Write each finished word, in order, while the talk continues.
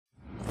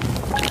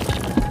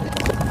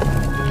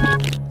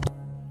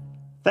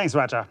Thanks,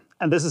 Raja.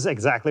 And this is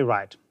exactly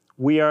right.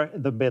 We are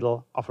in the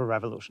middle of a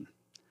revolution.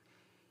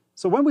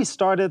 So when we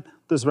started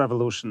this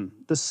revolution,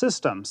 the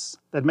systems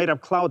that made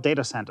up cloud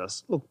data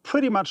centers look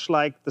pretty much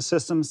like the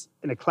systems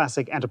in a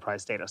classic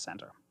enterprise data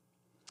center.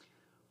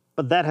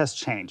 But that has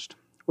changed.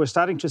 We're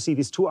starting to see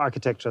these two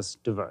architectures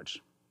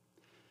diverge.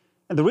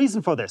 And the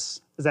reason for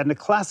this is that in a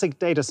classic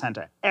data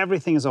center,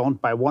 everything is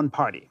owned by one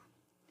party.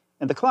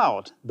 In the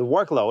cloud, the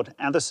workload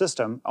and the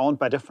system are owned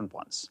by different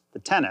ones, the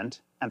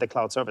tenant and the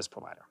cloud service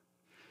provider.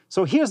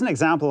 So here's an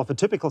example of a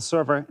typical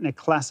server in a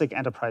classic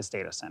enterprise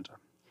data center.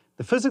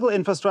 The physical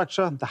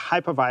infrastructure, the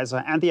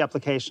hypervisor, and the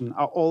application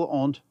are all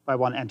owned by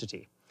one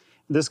entity.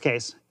 In this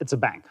case, it's a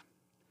bank.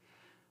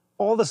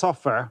 All the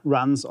software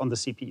runs on the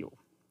CPU.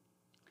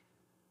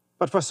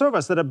 But for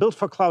servers that are built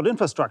for cloud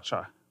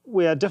infrastructure,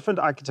 where a different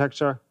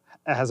architecture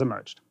has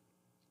emerged.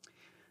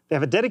 They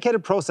have a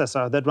dedicated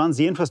processor that runs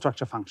the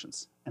infrastructure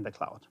functions in the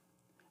cloud.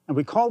 And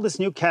we call this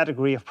new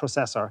category of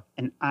processor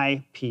an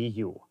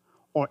IPU,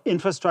 or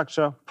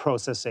Infrastructure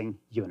Processing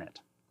Unit.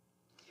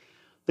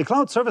 The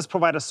cloud service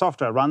provider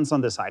software runs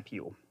on this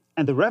IPU,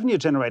 and the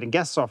revenue-generating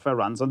guest software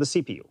runs on the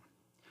CPU.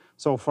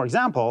 So, for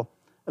example,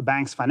 a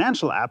bank's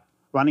financial app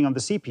running on the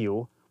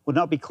CPU would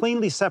now be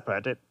cleanly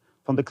separated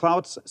from the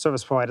cloud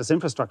service provider's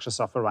infrastructure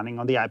software running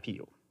on the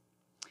IPU.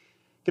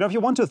 If you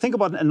want to think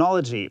about an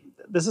analogy,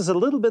 this is a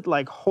little bit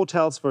like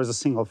hotels versus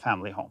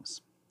single-family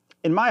homes.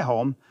 In my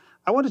home,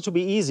 I want it to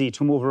be easy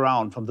to move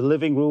around from the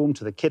living room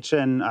to the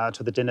kitchen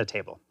to the dinner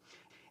table.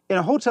 In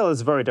a hotel,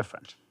 it's very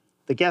different.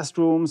 The guest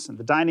rooms and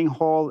the dining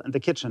hall and the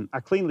kitchen are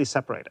cleanly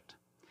separated.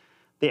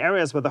 The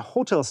areas where the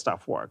hotel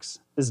staff works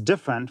is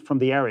different from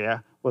the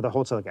area where the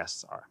hotel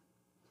guests are.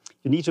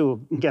 You need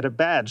to get a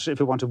badge if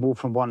you want to move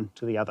from one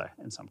to the other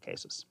in some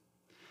cases.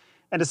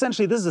 And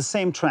essentially, this is the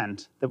same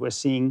trend that we're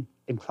seeing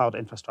in cloud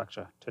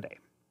infrastructure today.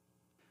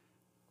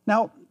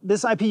 Now,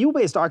 this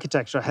IPU-based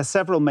architecture has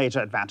several major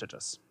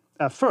advantages.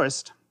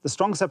 First, the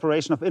strong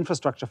separation of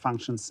infrastructure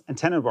functions and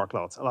tenant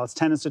workloads allows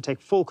tenants to take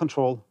full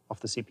control of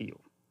the CPU.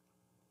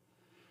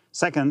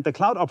 Second, the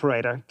cloud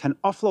operator can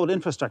offload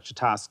infrastructure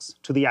tasks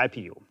to the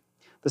IPU.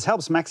 This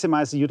helps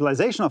maximize the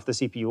utilization of the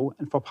CPU,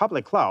 and for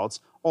public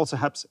clouds, also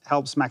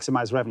helps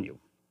maximize revenue.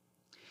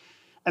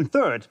 And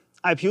third,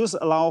 IPUs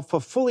allow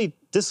for fully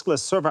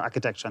diskless server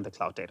architecture in the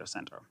cloud data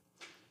center.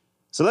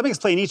 So let me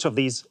explain each of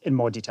these in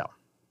more detail.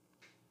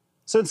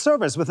 So in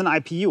servers with an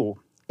IPU,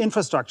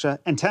 infrastructure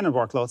and tenant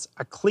workloads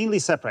are cleanly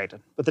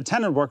separated, with the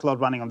tenant workload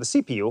running on the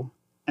CPU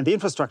and the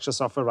infrastructure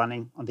software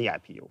running on the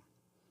IPU.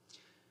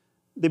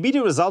 The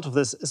immediate result of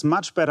this is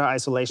much better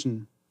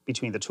isolation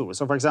between the two.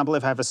 So for example,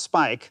 if I have a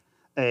spike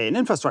in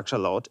infrastructure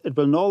load, it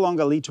will no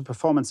longer lead to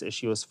performance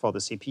issues for the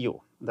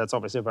CPU. That's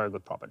obviously a very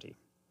good property.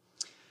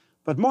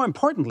 But more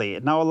importantly,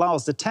 it now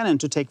allows the tenant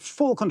to take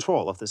full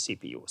control of the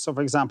CPU. So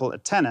for example, a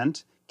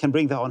tenant can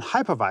bring their own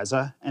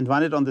hypervisor and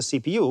run it on the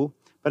CPU,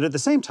 but at the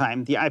same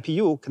time, the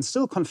IPU can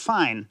still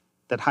confine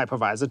that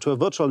hypervisor to a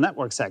virtual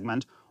network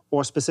segment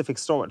or specific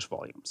storage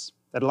volumes.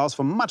 That allows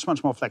for much,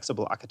 much more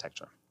flexible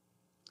architecture.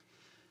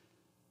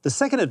 The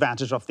second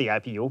advantage of the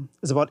IPU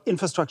is about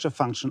infrastructure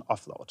function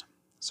offload.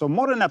 So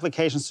modern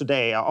applications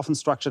today are often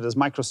structured as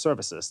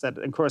microservices that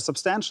incur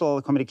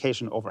substantial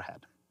communication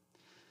overhead.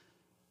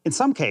 In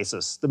some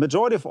cases, the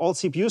majority of all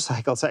CPU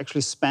cycles are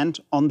actually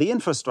spent on the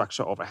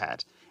infrastructure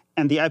overhead,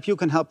 and the IPU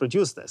can help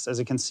reduce this, as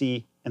you can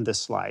see in this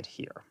slide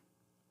here.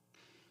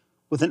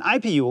 With an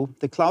IPU,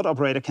 the cloud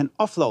operator can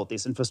offload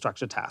these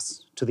infrastructure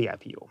tasks to the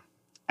IPU.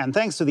 And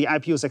thanks to the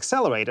IPU's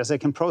accelerators, they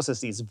can process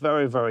these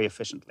very, very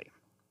efficiently.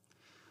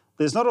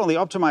 This not only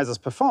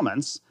optimizes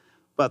performance,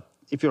 but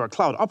if you're a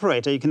cloud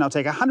operator, you can now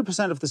take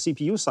 100% of the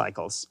CPU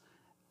cycles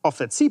off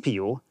that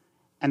CPU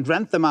and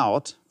rent them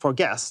out for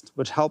guests,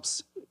 which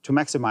helps to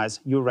maximize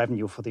your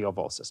revenue for the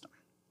overall system.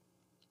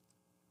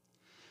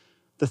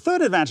 The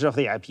third advantage of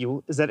the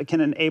IPU is that it can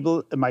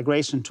enable a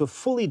migration to a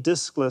fully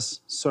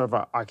diskless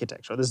server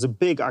architecture. This is a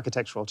big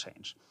architectural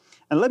change.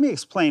 And let me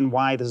explain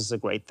why this is a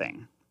great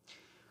thing.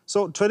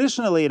 So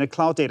traditionally, in a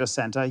cloud data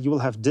center, you will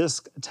have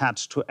disk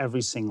attached to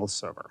every single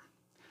server.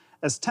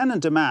 As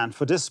tenant demand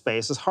for disk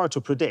space is hard to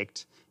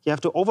predict, you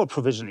have to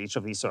over-provision each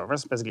of these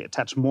servers, basically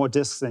attach more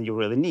disks than you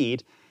really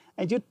need,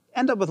 and you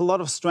end up with a lot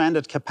of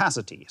stranded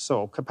capacity,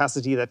 so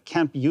capacity that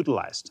can't be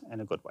utilized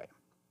in a good way.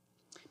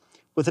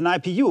 With an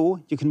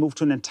IPU, you can move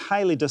to an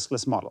entirely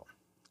diskless model.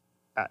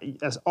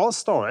 As all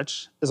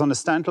storage is on a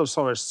standard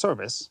storage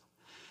service,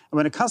 and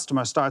when a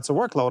customer starts a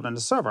workload on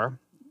the server,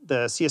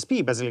 the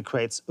CSP basically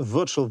creates a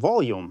virtual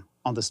volume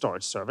on the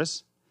storage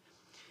service.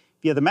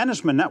 Via the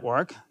management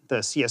network, the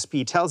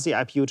CSP tells the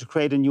IPU to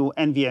create a new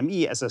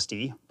NVMe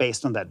SSD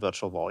based on that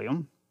virtual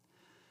volume.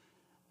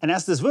 And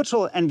as this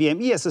virtual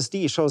NVMe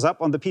SSD shows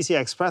up on the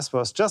PCI Express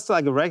bus just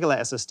like a regular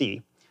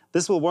SSD,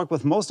 this will work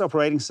with most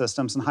operating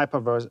systems and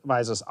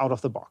hypervisors out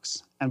of the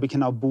box, and we can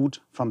now boot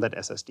from that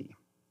SSD.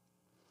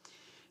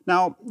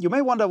 Now, you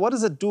may wonder, what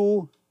does it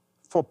do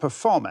for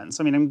performance?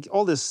 I mean,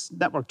 all this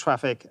network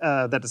traffic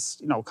that is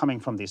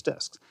coming from these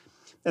disks.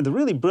 And the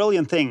really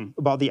brilliant thing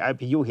about the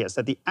IPU here is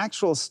that the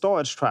actual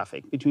storage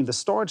traffic between the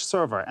storage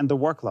server and the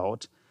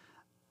workload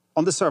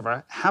on the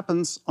server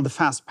happens on the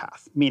fast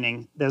path,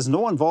 meaning there's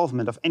no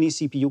involvement of any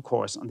CPU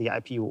cores on the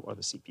IPU or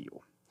the CPU.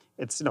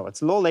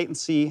 It's low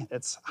latency,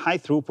 it's high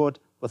throughput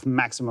with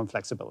maximum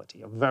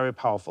flexibility, a very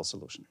powerful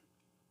solution.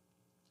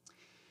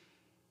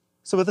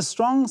 So with a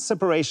strong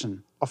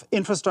separation of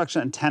infrastructure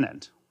and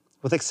tenant,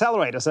 with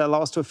accelerators that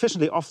allow us to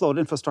efficiently offload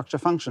infrastructure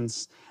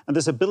functions, and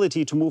this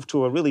ability to move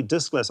to a really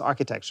diskless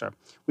architecture,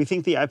 we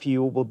think the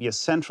IPU will be a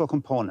central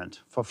component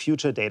for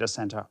future data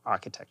center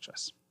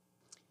architectures.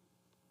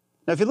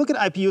 Now, if you look at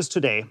IPUs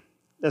today,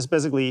 there's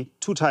basically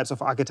two types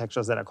of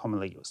architectures that are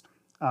commonly used.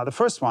 The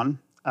first one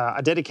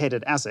are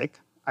dedicated ASIC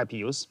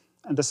IPUs,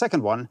 and the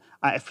second one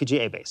are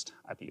FPGA-based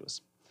IPUs.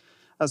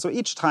 So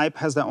each type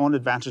has their own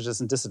advantages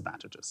and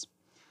disadvantages.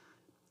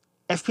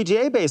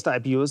 FPGA-based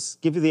IPUs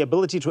give you the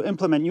ability to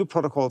implement new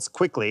protocols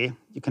quickly.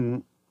 You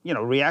can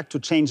react to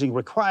changing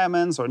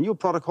requirements or new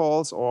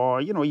protocols,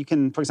 or you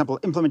can, for example,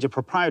 implement your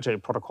proprietary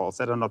protocols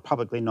that are not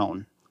publicly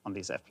known on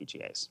these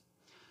FPGAs.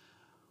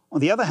 On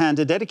the other hand,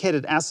 a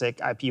dedicated ASIC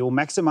IPU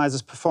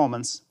maximizes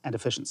performance and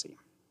efficiency.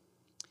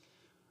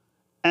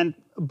 And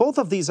both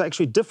of these are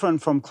actually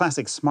different from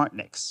classic smart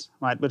NICs,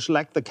 right, which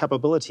lack the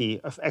capability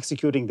of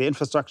executing the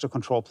infrastructure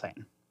control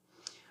plane.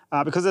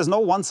 Because there's no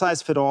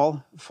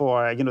one-size-fits-all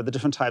for the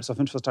different types of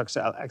infrastructure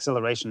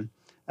acceleration,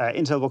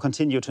 Intel will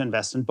continue to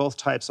invest in both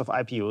types of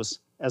IPUs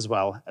as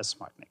well as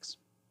smart NICs.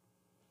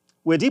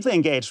 We're deeply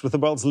engaged with the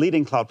world's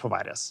leading cloud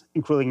providers,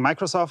 including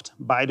Microsoft,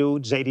 Baidu,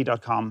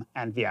 JD.com,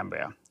 and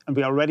VMware. And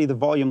we are already the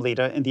volume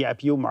leader in the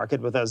IPU market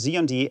with our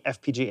Xeon-D,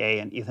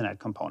 FPGA, and Ethernet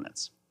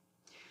components.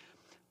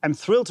 I'm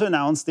thrilled to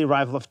announce the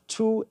arrival of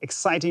two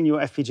exciting new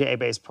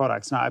FPGA-based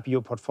products in our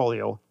IPU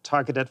portfolio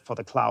targeted for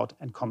the cloud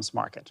and comms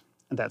market.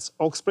 And that's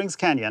Oak Springs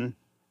Canyon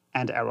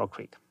and Arrow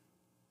Creek.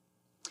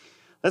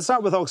 Let's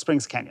start with Oak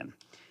Springs Canyon.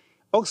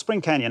 Oak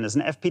Springs Canyon is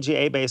an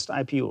FPGA-based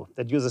IPU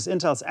that uses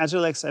Intel's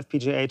Agilex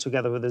FPGA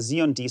together with a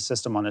Xeon-D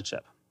system on a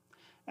chip.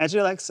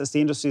 Agilex is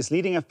the industry's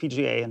leading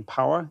FPGA in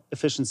power,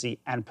 efficiency,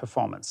 and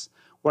performance,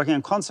 working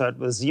in concert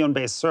with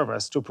Xeon-based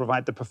servers to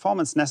provide the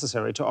performance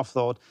necessary to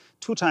offload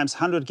 2 times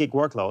 100 gig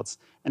workloads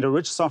and a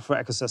rich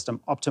software ecosystem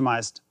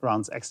optimized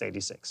around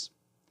x86.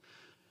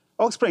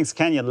 Oak Springs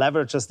Canyon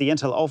leverages the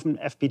Intel Open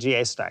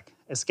FPGA stack,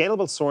 a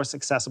scalable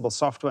source-accessible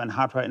software and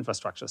hardware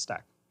infrastructure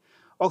stack.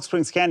 Oak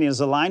Springs Canyon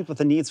is aligned with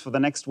the needs for the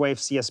next wave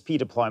CSP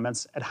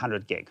deployments at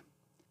 100 gig.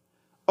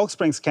 Oak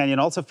Springs Canyon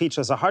also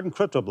features a hardened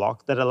crypto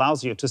block that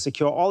allows you to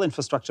secure all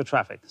infrastructure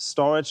traffic,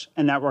 storage,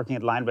 and networking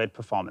at line rate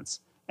performance.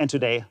 And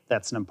today,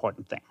 that's an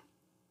important thing.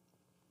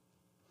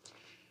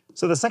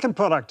 So the second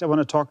product I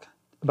want to talk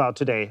about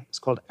today is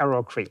called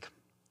Arrow Creek.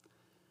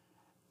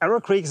 Arrow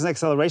Creek is an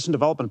acceleration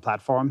development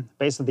platform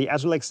based on the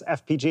Agilex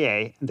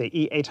FPGA and the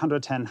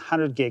E810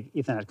 100 gig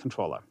Ethernet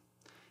controller.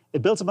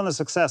 It builds upon the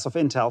success of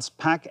Intel's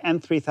PAC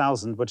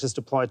N3000, which is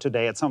deployed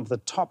today at some of the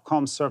top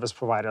comm service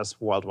providers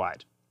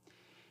worldwide.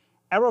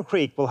 Arrow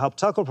Creek will help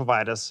telco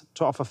providers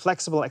to offer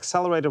flexible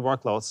accelerated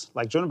workloads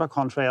like Juniper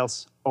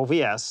Contrails,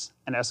 OVS,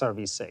 and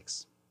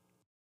SRv6.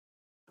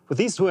 With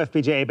these two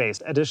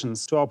FPGA-based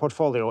additions to our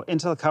portfolio,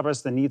 Intel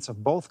covers the needs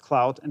of both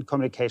cloud and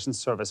communications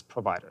service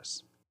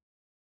providers.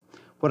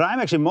 What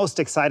I'm actually most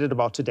excited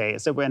about today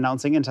is that we're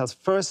announcing Intel's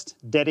first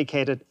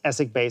dedicated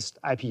ASIC-based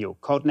IPU,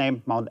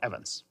 codenamed Mount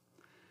Evans.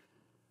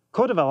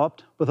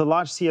 Co-developed with a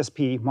large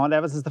CSP, Mount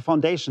Evans is the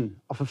foundation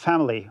of a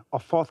family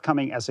of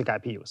forthcoming ASIC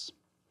IPUs.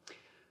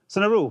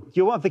 So Naru,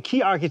 you're one of the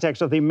key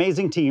architects of the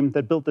amazing team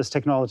that built this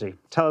technology.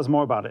 Tell us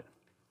more about it.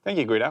 Thank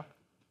you, Guido.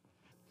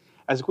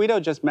 As Guido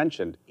just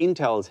mentioned,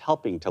 Intel is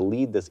helping to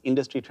lead this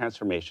industry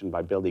transformation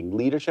by building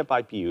leadership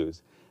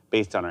IPUs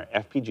based on our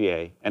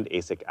FPGA and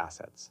ASIC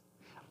assets.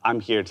 I'm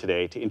here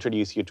today to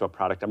introduce you to a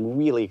product I'm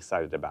really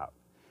excited about.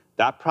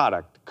 That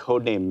product,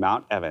 codenamed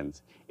Mount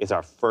Evans, is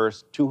our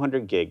first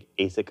 200 gig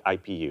ASIC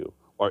IPU,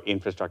 or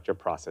infrastructure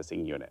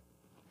processing unit.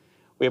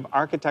 We have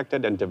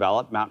architected and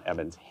developed Mount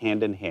Evans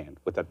hand in hand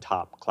with a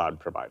top cloud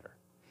provider.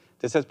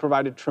 This has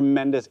provided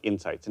tremendous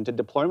insights into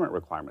deployment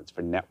requirements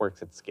for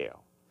networks at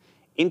scale.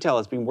 Intel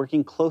has been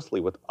working closely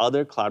with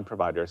other cloud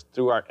providers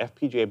through our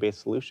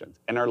FPGA-based solutions,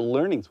 and our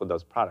learnings with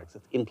those products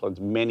have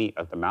influenced many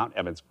of the Mount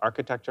Evans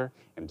architecture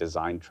and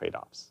design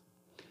trade-offs.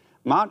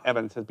 Mount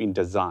Evans has been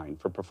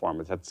designed for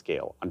performance at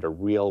scale under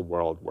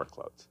real-world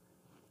workloads.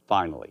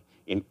 Finally,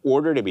 in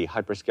order to be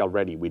hyperscale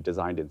ready, we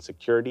designed in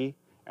security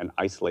and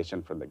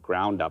isolation from the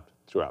ground up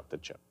throughout the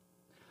chip.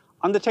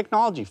 On the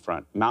technology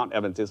front, Mount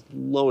Evans is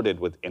loaded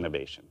with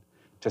innovation.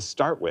 To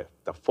start with,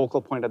 the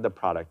focal point of the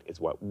product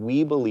is what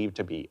we believe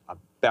to be a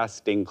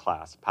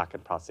best-in-class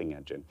packet processing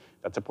engine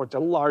that supports a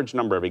large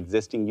number of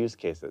existing use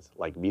cases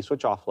like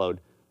vSwitch offload,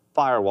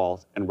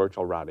 firewalls, and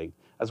virtual routing,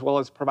 as well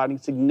as providing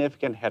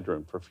significant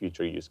headroom for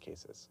future use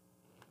cases.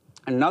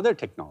 Another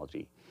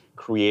technology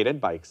created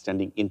by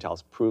extending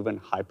Intel's proven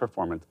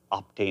high-performance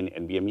Optane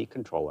NVMe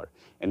controller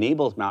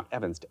enables Mount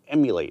Evans to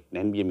emulate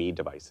NVMe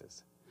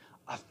devices.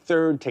 A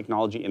third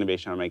technology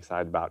innovation I'm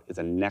excited about is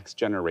a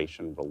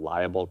next-generation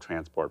reliable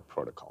transport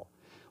protocol.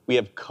 We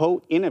have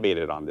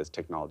co-innovated on this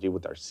technology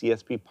with our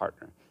CSP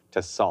partner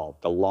to solve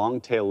the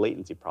long-tail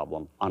latency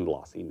problem on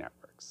lossy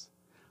networks.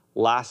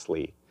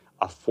 Lastly,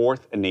 a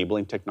fourth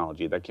enabling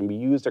technology that can be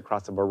used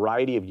across a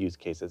variety of use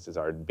cases is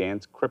our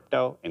advanced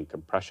crypto and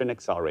compression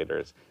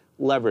accelerators,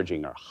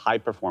 leveraging our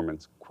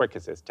high-performance quick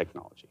assist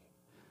technology.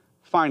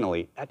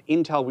 Finally, at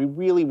Intel, we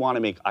really want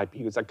to make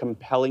IPUs a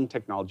compelling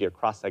technology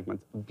across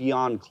segments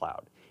beyond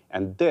cloud.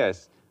 And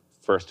this,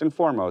 first and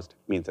foremost,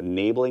 means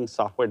enabling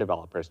software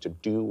developers to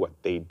do what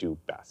they do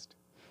best.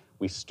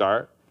 We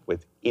start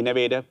with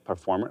innovative,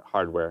 performant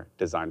hardware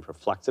designed for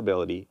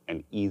flexibility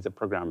and ease of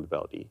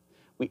programmability.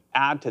 We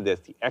add to this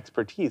the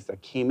expertise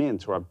that came in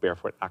through our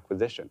Barefoot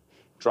acquisition,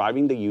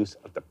 driving the use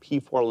of the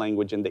P4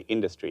 language in the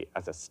industry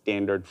as a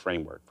standard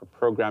framework for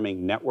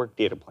programming network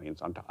data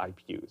planes onto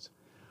IPUs.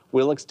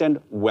 We'll extend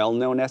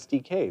well-known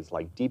SDKs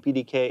like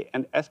DPDK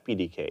and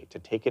SPDK to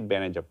take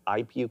advantage of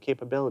IPU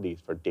capabilities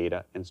for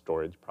data and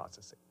storage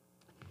processing.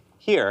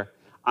 Here,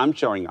 I'm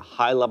showing a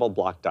high-level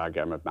block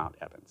diagram of Mount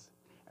Evans.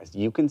 As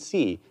you can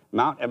see,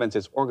 Mount Evans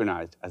is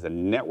organized as a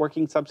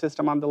networking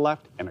subsystem on the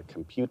left and a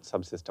compute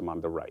subsystem on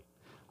the right.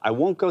 I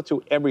won't go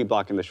through every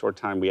block in the short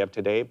time we have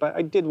today, but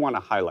I did want to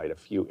highlight a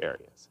few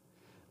areas.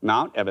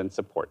 Mount Evans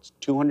supports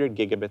 200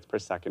 gigabits per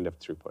second of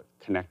throughput,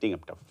 connecting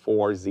up to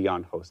 4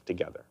 Xeon hosts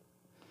together.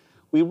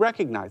 We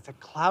recognize that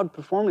cloud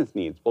performance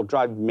needs will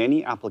drive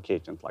many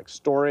applications like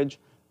storage,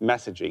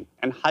 messaging,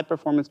 and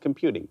high-performance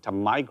computing to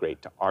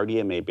migrate to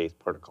RDMA-based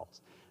protocols.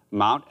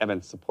 Mount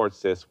Evans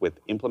supports this with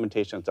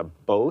implementations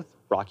of both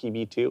Rocky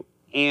V2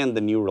 and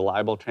the new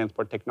reliable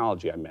transport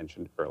technology I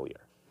mentioned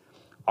earlier.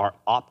 Our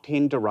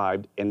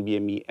Optane-derived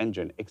NVMe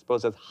engine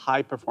exposes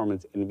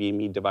high-performance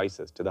NVMe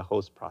devices to the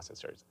host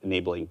processors,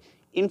 enabling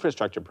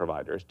infrastructure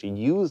providers to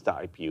use the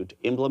IPU to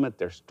implement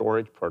their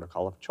storage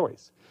protocol of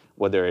choice,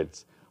 whether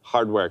it's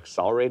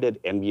hardware-accelerated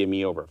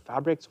NVMe over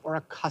fabrics or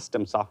a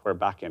custom software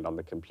backend on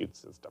the compute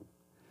system.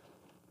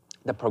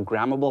 The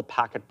programmable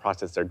packet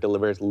processor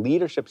delivers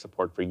leadership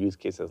support for use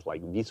cases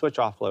like vSwitch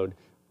offload,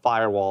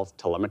 firewalls,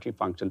 telemetry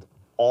functions,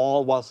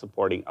 all while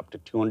supporting up to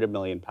 200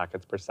 million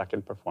packets per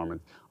second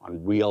performance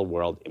on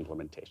real-world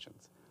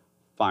implementations.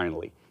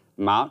 Finally,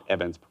 Mount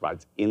Evans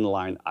provides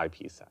inline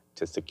IPsec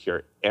to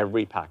secure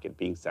every packet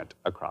being sent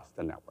across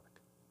the network.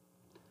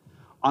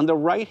 On the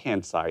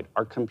right-hand side,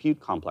 our compute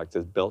complex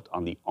is built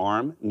on the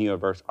ARM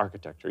Neoverse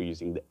architecture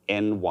using the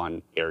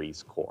N1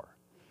 Aries core.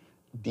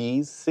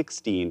 These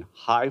 16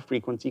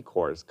 high-frequency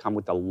cores come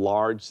with a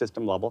large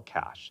system-level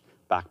cache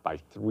backed by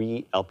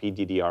 3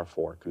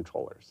 LPDDR4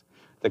 controllers.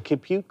 The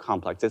compute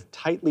complex is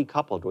tightly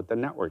coupled with the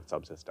network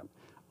subsystem,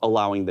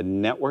 allowing the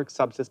network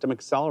subsystem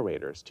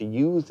accelerators to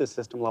use the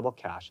system-level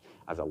cache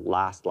as a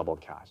last-level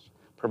cache,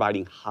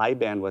 providing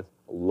high-bandwidth,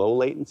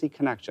 low-latency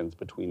connections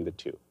between the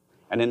two,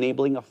 and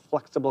enabling a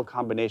flexible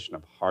combination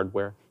of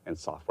hardware and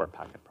software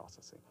packet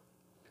processing.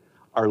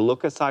 Our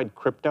look-aside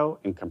crypto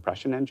and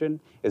compression engine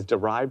is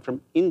derived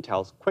from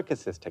Intel's Quick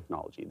Assist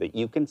technology that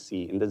you can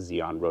see in the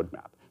Xeon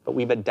roadmap, but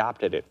we've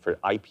adapted it for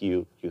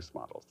IPU use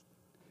models.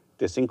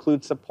 This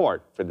includes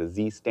support for the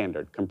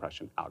Z-standard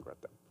compression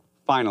algorithm.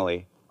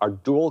 Finally, our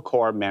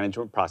dual-core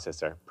management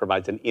processor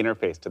provides an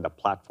interface to the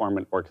platform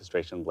and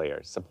orchestration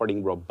layers,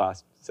 supporting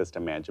robust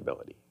system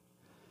manageability.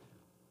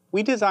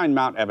 We designed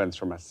Mount Evans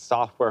from a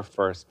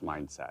software-first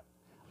mindset.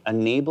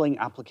 Enabling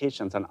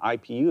applications on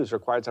IPUs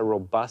requires a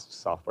robust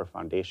software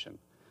foundation.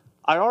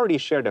 I already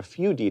shared a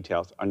few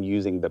details on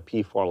using the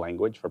P4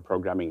 language for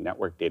programming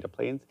network data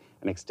planes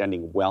and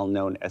extending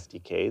well-known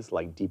SDKs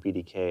like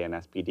DPDK and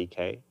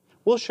SPDK.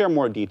 We'll share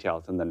more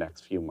details in the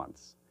next few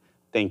months.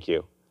 Thank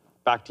you.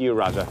 Back to you,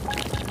 Raja.